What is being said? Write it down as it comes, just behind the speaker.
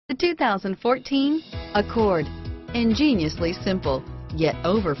The 2014 Accord. Ingeniously simple, yet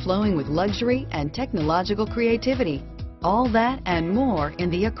overflowing with luxury and technological creativity. All that and more in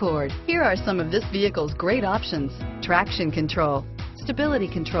the Accord. Here are some of this vehicle's great options: traction control, stability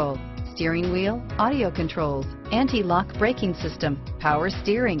control, steering wheel audio controls, anti-lock braking system, power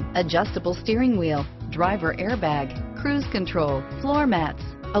steering, adjustable steering wheel, driver airbag, cruise control, floor mats,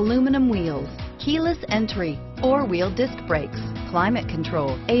 aluminum wheels, keyless entry, four-wheel disc brakes, climate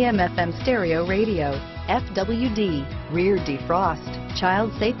control, AM/FM stereo radio, FWD, rear defrost,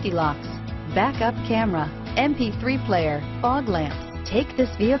 child safety locks, backup camera, MP3 player, fog lamps. Take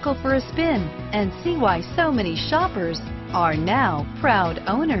this vehicle for a spin and see why so many shoppers are now proud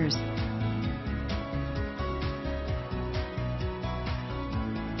owners.